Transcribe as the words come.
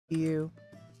CPU.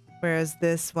 Whereas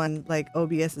this one, like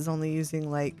OBS is only using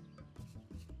like,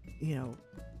 you know,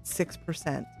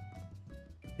 6%.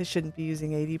 It shouldn't be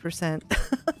using 80%.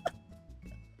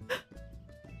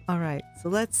 All right, so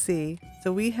let's see.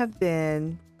 So we have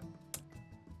been,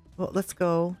 well, let's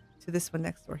go to this one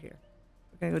next door here.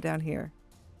 We're gonna go down here.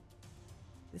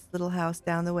 This little house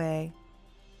down the way.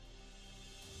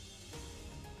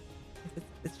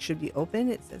 It should be open.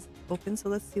 It says open, so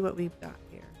let's see what we've got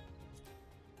here.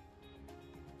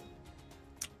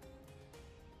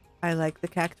 I like the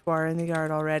cactuar in the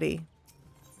yard already.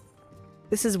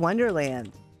 This is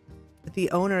Wonderland. The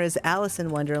owner is Alice in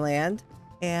Wonderland,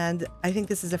 and I think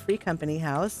this is a Free Company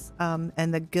house,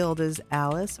 and the guild is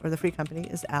Alice, or the Free Company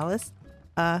is Alice.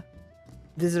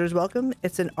 Visitors welcome.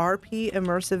 It's an RP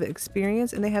immersive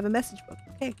experience, and they have a message book.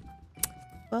 Okay,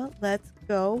 well, let's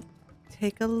go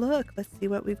take a look. Let's see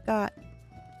what we've got.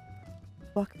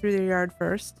 Walk through their yard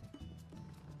first.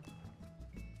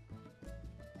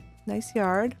 Nice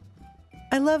yard.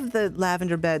 I love the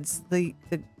lavender beds.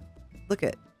 Look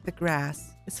at the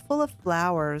grass. It's full of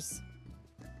flowers.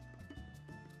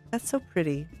 That's so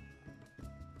pretty.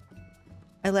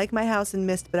 I like my house in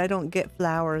mist, but I don't get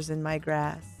flowers in my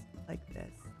grass like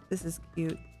this. This is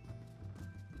cute.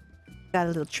 Got a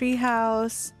little tree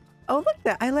house. Oh, look at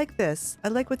that. I like this. I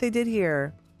like what they did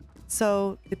here.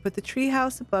 So they put the tree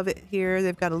house above it here.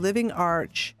 They've got a living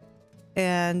arch,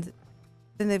 and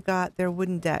then they've got their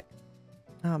wooden deck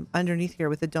underneath here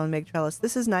with the dome meg trellis.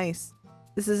 This is nice.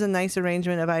 This is a nice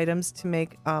arrangement of items to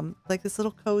make like this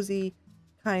little cozy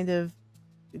kind of,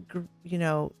 you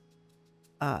know,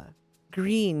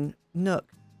 green nook.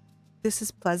 This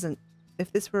is pleasant.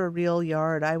 If this were a real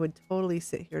yard, I would totally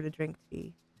sit here to drink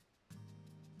tea.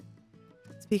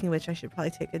 Speaking of which, I should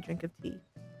probably take a drink of tea.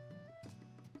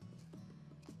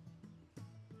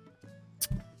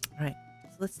 All right,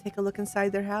 so let's take a look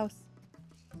inside their house.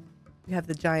 We have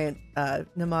the giant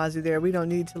Namazu there. We don't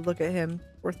need to look at him.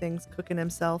 Poor thing's cooking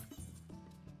himself.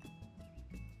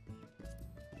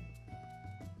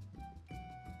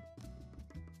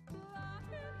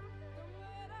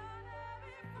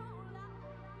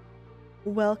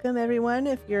 Welcome everyone.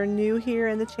 If you're new here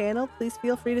in the channel, please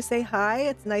feel free to say hi.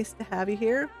 It's nice to have you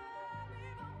here.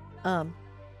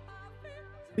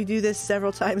 We do this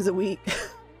several times a week.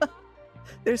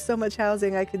 There's so much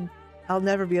housing, I'll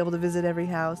never be able to visit every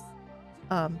house.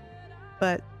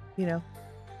 But you know,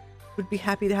 would be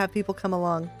happy to have people come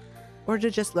along, or to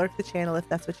just lurk the channel if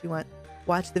that's what you want.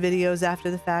 Watch the videos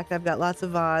after the fact. I've got lots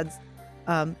of VODs.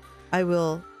 I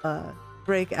will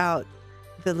break out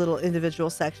the little individual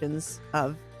sections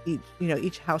of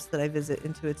each house that I visit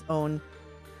into its own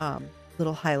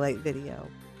little highlight video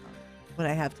when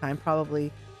I have time,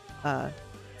 probably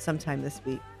sometime this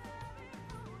week.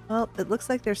 Well, it looks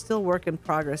like there's still work in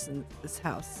progress in this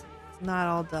house. It's not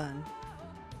all done.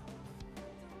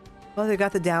 Well, they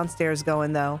got the downstairs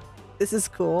going though. This is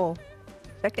cool.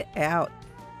 Check it out.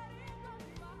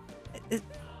 Is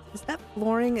that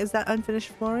flooring? Is that unfinished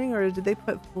flooring, or did they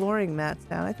put flooring mats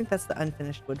down? I think that's the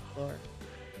unfinished wood floor.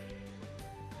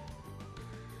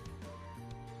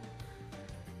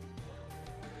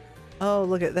 Oh,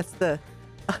 look at that's the...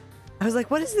 I was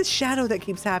like, what is this shadow that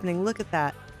keeps happening? Look at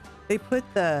that. They put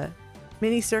the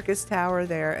mini circus tower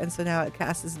there, and so now it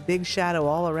casts this big shadow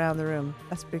all around the room.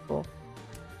 That's pretty cool.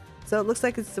 So it looks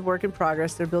like it's a work in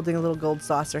progress. They're building a little gold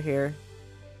saucer here.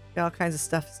 Got all kinds of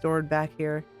stuff stored back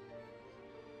here.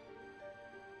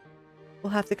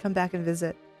 We'll have to come back and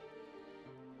visit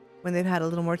when they've had a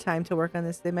little more time to work on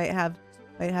this. They might have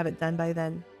it done by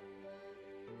then.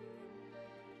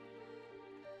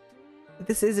 But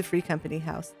this is a Free Company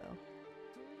house though.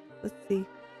 Let's see.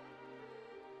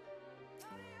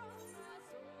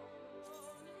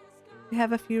 We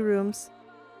have a few rooms.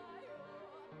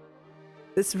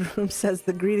 This room says,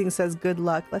 the greeting says good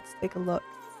luck. Let's take a look.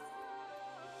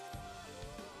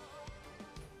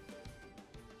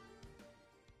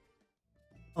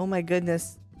 Oh my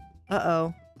goodness.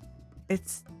 Uh-oh.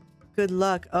 It's good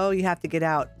luck. Oh, you have to get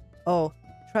out. Oh,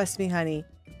 trust me, honey.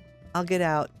 I'll get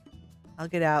out. I'll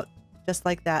get out. Just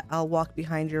like that. I'll walk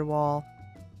behind your wall.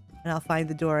 And I'll find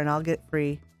the door and I'll get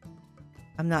free.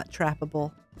 I'm not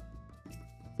trappable.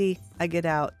 See, I get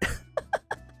out.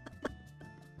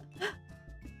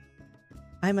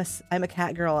 I'm a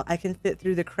cat girl. I can fit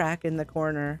through the crack in the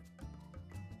corner.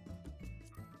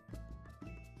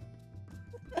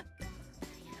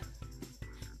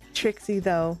 Tricksy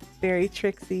though, very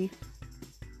tricksy.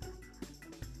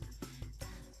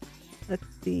 Let's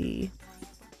see.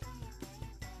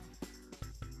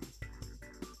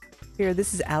 Here,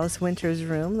 this is Alice Winter's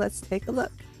room. Let's take a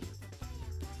look.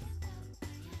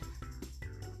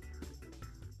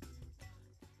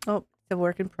 Oh, it's a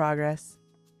work in progress.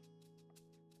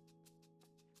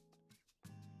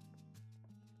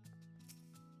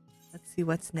 Let's see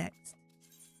what's next.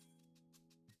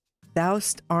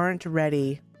 Thou'st aren't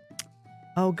ready.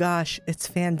 Oh gosh, it's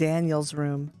Fan Daniel's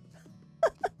room.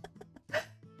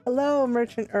 Hello,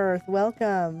 Merchant Earth.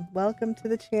 Welcome. Welcome to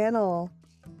the channel.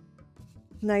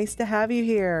 Nice to have you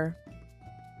here.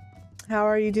 How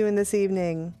are you doing this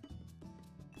evening?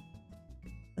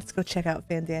 Let's go check out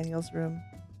Fan Daniel's room.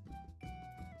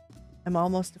 I'm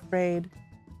almost afraid.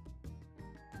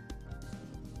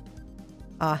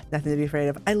 Ah, nothing to be afraid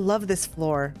of. I love this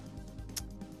floor.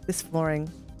 This flooring.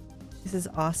 This is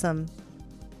awesome.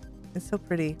 It's so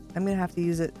pretty. I'm gonna have to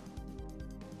use it.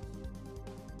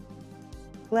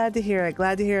 Glad to hear it.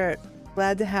 Glad to hear it.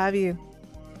 Glad to have you.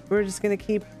 We're just gonna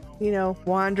keep, you know,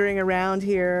 wandering around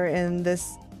here in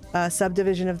this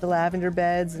subdivision of the lavender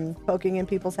beds and poking in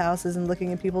people's houses and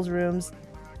looking in people's rooms,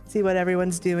 see what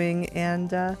everyone's doing, and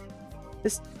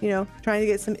just, you know, trying to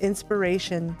get some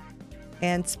inspiration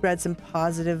and spread some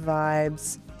positive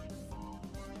vibes.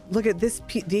 Look at this.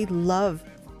 They love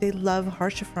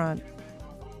Harshafront.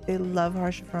 They love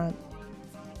Harshafront.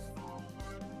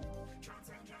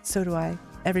 So do I.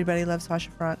 Everybody loves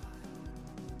Harshafront.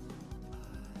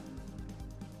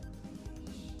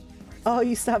 Oh,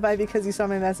 you stopped by because you saw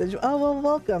my message. Oh, well,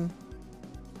 welcome.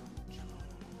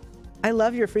 I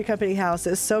love your Free Company house.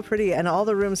 It's so pretty and all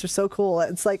the rooms are so cool.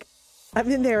 It's like, I'm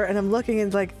in there and I'm looking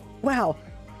and like, wow,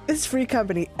 this Free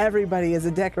Company, everybody is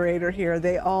a decorator here.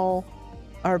 They all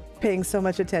are paying so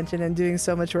much attention and doing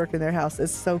so much work in their house.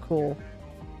 It's so cool.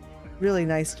 Really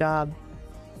nice job.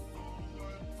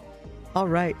 All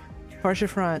right,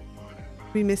 Harshafront.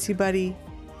 We miss you, buddy.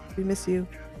 We miss you.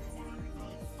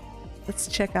 Let's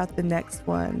check out the next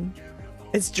one.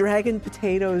 It's Dragon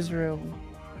Potato's room.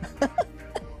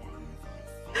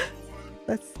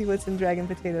 Let's see what's in Dragon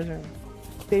Potato's room.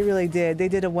 They really did. They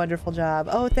did a wonderful job.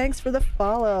 Oh, thanks for the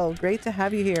follow. Great to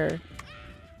have you here.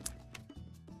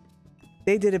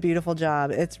 They did a beautiful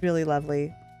job. It's really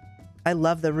lovely. I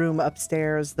love the room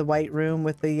upstairs, the white room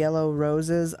with the yellow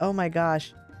roses. Oh my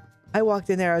gosh. I walked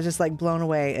in there, I was just like blown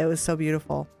away. It was so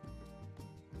beautiful.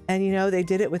 And you know, they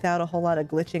did it without a whole lot of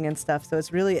glitching and stuff. So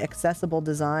it's really accessible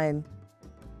design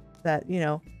that, you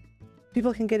know,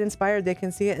 people can get inspired. They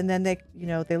can see it and then they, you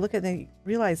know, they look at it and they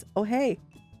realize, oh, hey,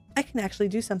 I can actually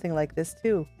do something like this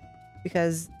too,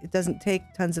 because it doesn't take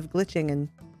tons of glitching and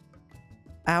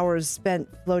hours spent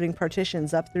floating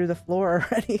partitions up through the floor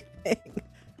or anything.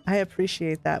 I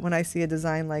appreciate that when I see a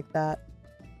design like that.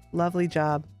 Lovely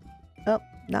job. Oh,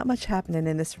 not much happening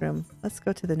in this room. Let's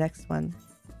go to the next one.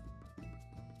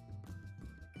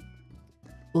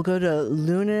 We'll go to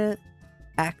Luna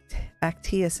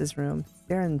Actius's room.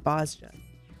 They're in Bosja.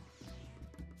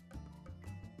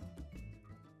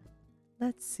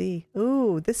 Let's see.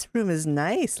 Ooh, this room is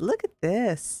nice. Look at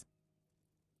this.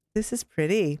 This is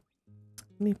pretty.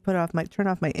 Let me turn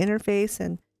off my interface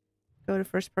and go to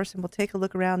first person. We'll take a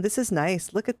look around. This is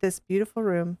nice. Look at this beautiful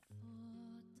room.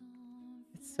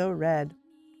 It's so red.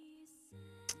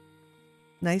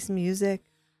 Nice music.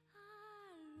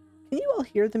 Can you all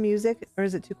hear the music or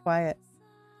is it too quiet?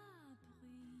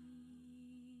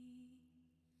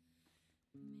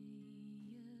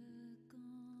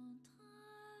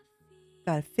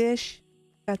 Got a fish.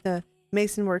 Got the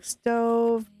masonwork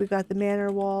stove. We got the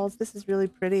manor walls. This is really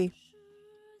pretty.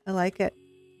 I like it.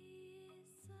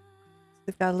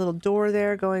 They've got a little door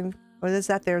there going, or is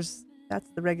that that's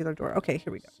the regular door. Okay,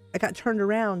 here we go. I got turned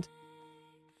around.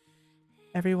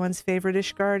 Everyone's favorite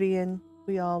Ishgardian.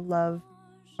 We all love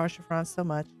Harshafront so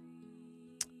much.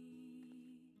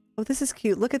 Oh, this is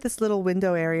cute. Look at this little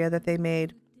window area that they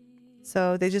made.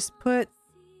 So they just put,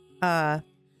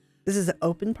 this is an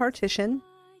open partition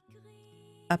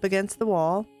up against the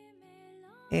wall.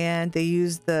 And they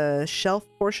use the shelf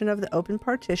portion of the open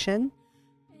partition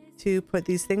to put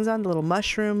these things on, the little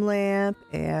mushroom lamp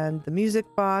and the music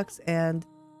box and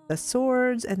the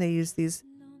swords. And they use these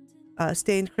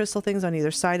stained crystal things on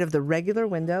either side of the regular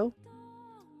window.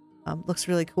 Looks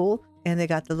really cool. And they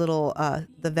got the little,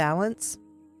 the valance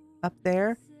up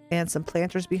there and some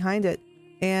planters behind it.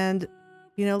 And,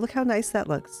 you know, look how nice that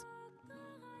looks.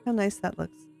 How nice that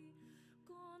looks.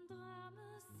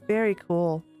 Very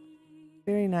cool.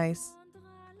 Very nice.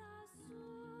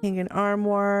 Hanging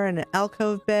armoire and an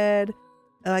alcove bed.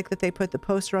 I like that they put the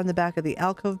poster on the back of the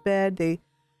alcove bed. They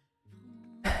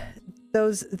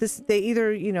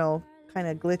either, you know, kind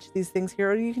of glitch these things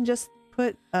here, or you can just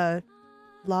put a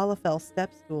Lalafell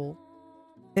step stool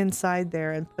inside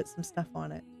there and put some stuff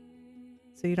on it.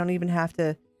 So you don't even have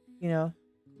to, you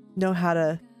know how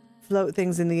to float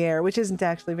things in the air, which isn't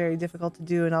actually very difficult to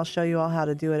do, and I'll show you all how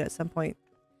to do it at some point.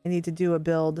 I need to do a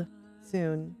build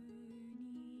soon.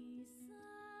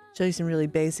 Show you some really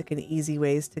basic and easy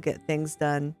ways to get things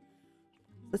done.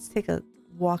 Let's take a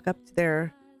walk up to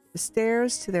the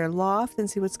stairs to their loft and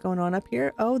see what's going on up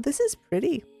here. Oh, this is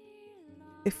pretty.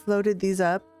 They floated these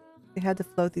up. They had to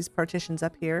float these partitions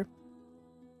up here.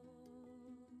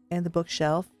 And the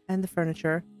bookshelf and the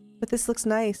furniture. But this looks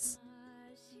nice.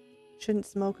 Shouldn't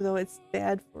smoke though, it's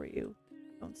bad for you.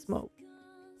 Don't smoke.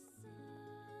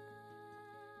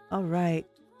 All right.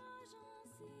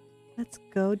 Let's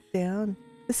go down.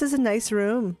 This is a nice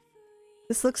room.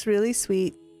 This looks really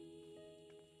sweet.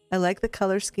 I like the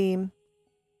color scheme.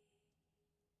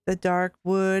 The dark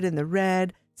wood and the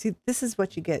red. See, this is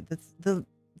what you get. The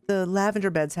lavender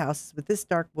beds house with this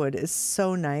dark wood is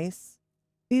so nice.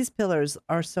 These pillars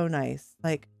are so nice.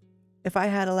 Like, if I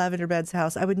had a lavender beds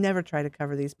house, I would never try to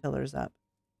cover these pillars up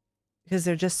because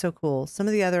they're just so cool. Some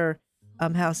of the other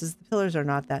houses, the pillars are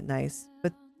not that nice,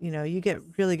 but you know, you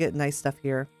really get nice stuff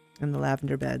here in the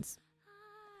lavender beds.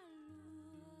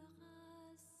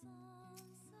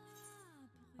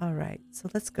 All right, so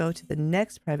let's go to the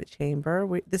next private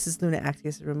chamber. This is Luna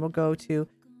Actius' room. We'll go to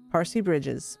Parsi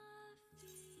Bridges.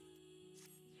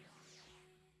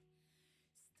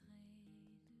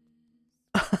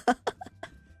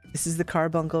 This is the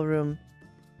carbuncle room.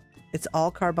 It's all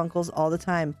carbuncles all the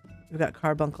time. We've got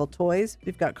carbuncle toys.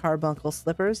 We've got carbuncle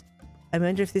slippers. I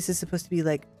wonder if this is supposed to be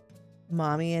like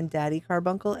mommy and daddy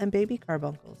carbuncle and baby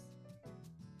carbuncles.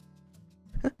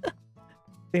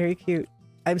 Very cute.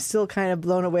 I'm still kind of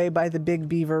blown away by the big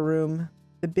beaver room.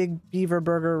 The big beaver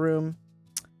burger room.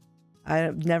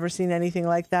 I've never seen anything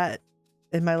like that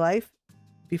in my life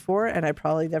before, and I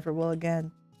probably never will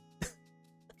again.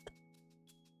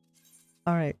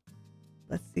 All right.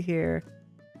 Let's see here.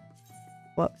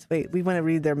 Whoops, wait. We want to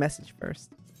read their message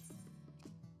first.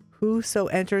 Whoso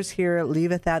enters here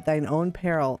leaveth at thine own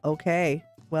peril. Okay.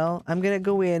 Well, I'm going to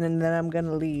go in and then I'm going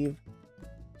to leave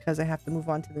because I have to move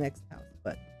on to the next house.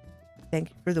 But thank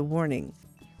you for the warning.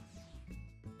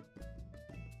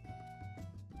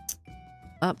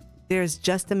 Up there's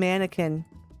just a mannequin.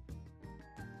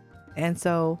 And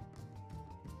so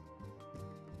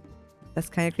that's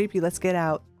kind of creepy. Let's get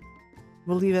out.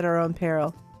 We'll leave at our own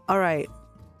peril. All right.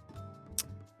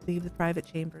 Leave the private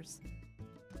chambers.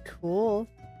 Cool.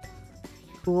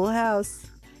 Cool house.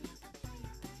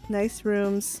 Nice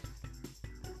rooms.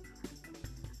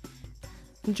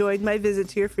 Enjoyed my visit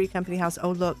to your free company house.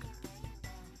 Oh, look.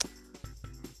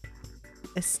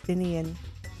 Estinian.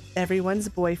 Everyone's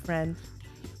boyfriend.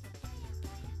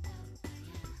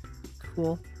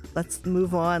 Cool. Let's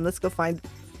move on. Let's go find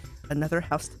another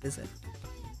house to visit.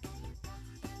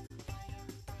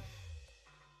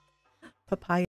 Papaya.